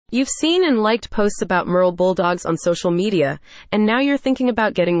You've seen and liked posts about Merle Bulldogs on social media, and now you're thinking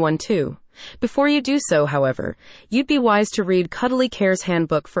about getting one too. Before you do so, however, you'd be wise to read Cuddly Care's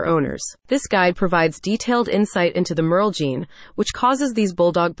Handbook for Owners. This guide provides detailed insight into the Merle gene, which causes these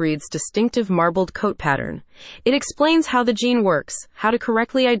bulldog breeds' distinctive marbled coat pattern. It explains how the gene works, how to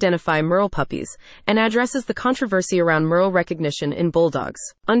correctly identify Merle puppies, and addresses the controversy around Merle recognition in bulldogs.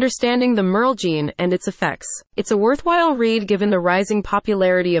 Understanding the Merle gene and its effects. It's a worthwhile read given the rising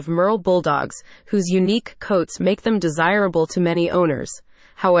popularity of Merle bulldogs, whose unique coats make them desirable to many owners.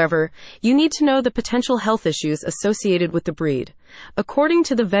 However, you need to know the potential health issues associated with the breed. According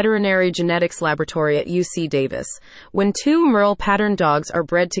to the Veterinary Genetics Laboratory at UC Davis, when two Merle pattern dogs are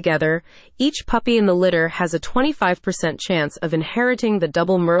bred together, each puppy in the litter has a 25% chance of inheriting the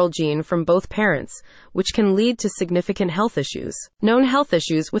double Merle gene from both parents, which can lead to significant health issues. Known health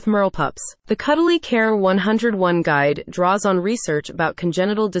issues with Merle pups. The Cuddly Care 101 Guide draws on research about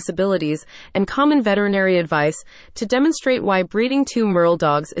congenital disabilities and common veterinary advice to demonstrate why breeding two Merle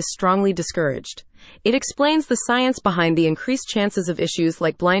dogs is strongly discouraged. It explains the science behind the increased chances of issues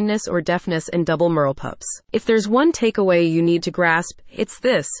like blindness or deafness in double Merle pups. If there's one takeaway you need to grasp, it's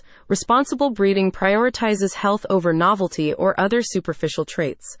this: responsible breeding prioritizes health over novelty or other superficial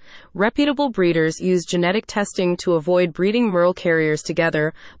traits. Reputable breeders use genetic testing to avoid breeding Merle carriers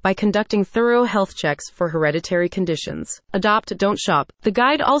together by conducting thorough health checks for hereditary conditions. Adopt, don't shop. The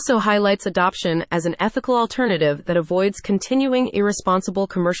guide also highlights adoption as an ethical alternative that avoids continuing irresponsible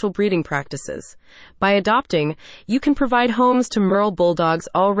commercial breeding practices. By adopting, you can provide homes to Merle bulldogs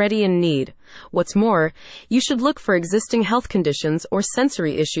already in need. What's more, you should look for existing health conditions or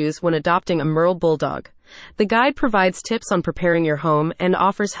sensory issues when adopting a Merle bulldog. The guide provides tips on preparing your home and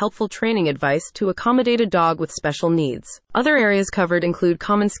offers helpful training advice to accommodate a dog with special needs. Other areas covered include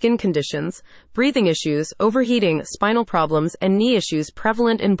common skin conditions, breathing issues, overheating, spinal problems, and knee issues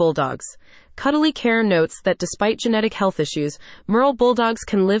prevalent in bulldogs. Cuddly Care notes that despite genetic health issues, Merle bulldogs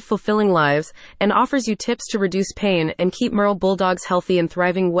can live fulfilling lives and offers you tips to reduce pain and keep Merle bulldogs healthy and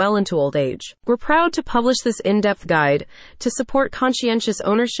thriving well into old age. We're proud to publish this in-depth guide to support conscientious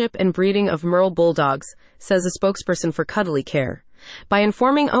ownership and breeding of Merle bulldogs, says a spokesperson for Cuddly Care. By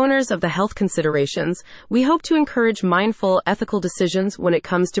informing owners of the health considerations, we hope to encourage mindful, ethical decisions when it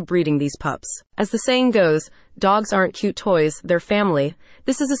comes to breeding these pups. As the saying goes, dogs aren't cute toys, they're family.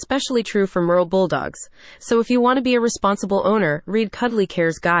 This is especially true for Merle bulldogs. So if you want to be a responsible owner, read Cuddly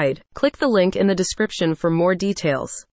Care's guide. Click the link in the description for more details.